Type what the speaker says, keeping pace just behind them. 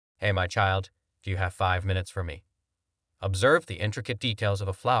Hey, my child, do you have 5 minutes for me? Observe the intricate details of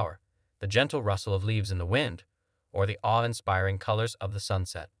a flower, the gentle rustle of leaves in the wind, or the awe-inspiring colors of the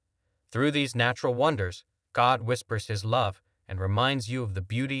sunset. Through these natural wonders, God whispers His love and reminds you of the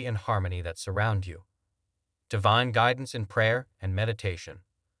beauty and harmony that surround you. Divine guidance in prayer and meditation.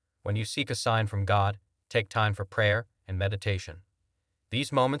 When you seek a sign from God, take time for prayer and meditation.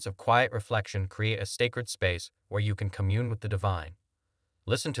 These moments of quiet reflection create a sacred space where you can commune with the divine.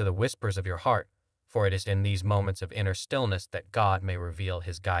 Listen to the whispers of your heart, for it is in these moments of inner stillness that God may reveal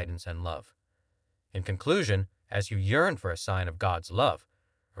His guidance and love. In conclusion, as you yearn for a sign of God's love,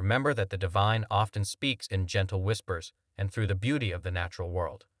 remember that the divine often speaks in gentle whispers and through the beauty of the natural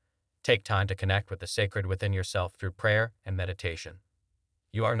world. Take time to connect with the sacred within yourself through prayer and meditation.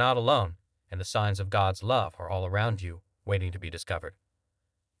 You are not alone, and the signs of God's love are all around you, waiting to be discovered.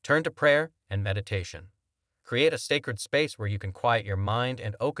 Turn to prayer and meditation. Create a sacred space where you can quiet your mind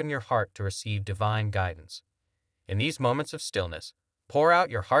and open your heart to receive divine guidance. In these moments of stillness, pour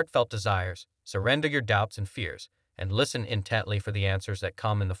out your heartfelt desires, surrender your doubts and fears, and listen intently for the answers that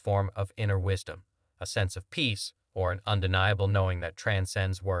come in the form of inner wisdom, a sense of peace, or an undeniable knowing that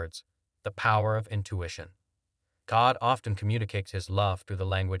transcends words, the power of intuition. God often communicates His love through the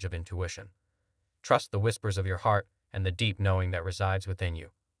language of intuition. Trust the whispers of your heart and the deep knowing that resides within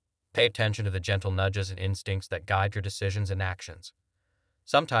you. Pay attention to the gentle nudges and instincts that guide your decisions and actions.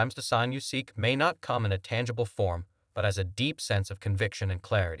 Sometimes the sign you seek may not come in a tangible form, but as a deep sense of conviction and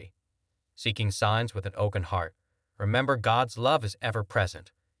clarity. Seeking signs with an open heart, remember God's love is ever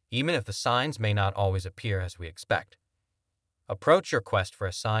present, even if the signs may not always appear as we expect. Approach your quest for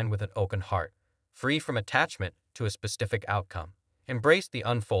a sign with an open heart, free from attachment to a specific outcome. Embrace the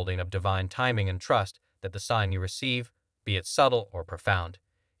unfolding of divine timing and trust that the sign you receive, be it subtle or profound,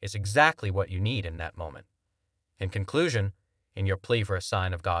 is exactly what you need in that moment. In conclusion, in your plea for a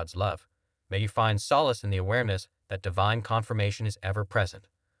sign of God's love, may you find solace in the awareness that divine confirmation is ever present.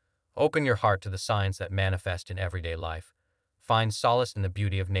 Open your heart to the signs that manifest in everyday life. Find solace in the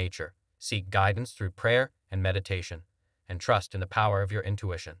beauty of nature, seek guidance through prayer and meditation, and trust in the power of your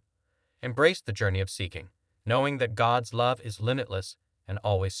intuition. Embrace the journey of seeking, knowing that God's love is limitless and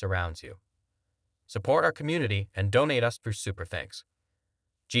always surrounds you. Support our community and donate us through Super Thanks.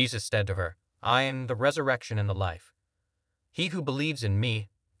 Jesus said to her, "I am the resurrection and the life. He who believes in me,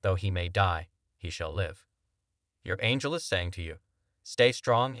 though he may die, he shall live." Your angel is saying to you, stay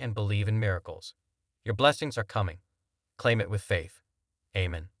strong and believe in miracles. Your blessings are coming. Claim it with faith.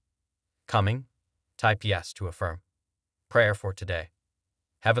 Amen. Coming? Type yes to affirm. Prayer for today.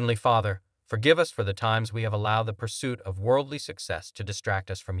 Heavenly Father, forgive us for the times we have allowed the pursuit of worldly success to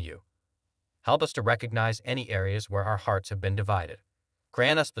distract us from you. Help us to recognize any areas where our hearts have been divided.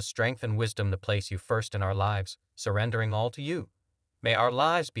 Grant us the strength and wisdom to place you first in our lives, surrendering all to you. May our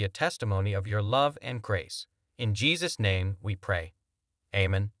lives be a testimony of your love and grace. In Jesus' name we pray.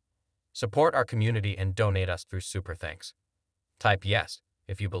 Amen. Support our community and donate us through Super Thanks. Type yes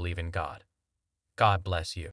if you believe in God. God bless you.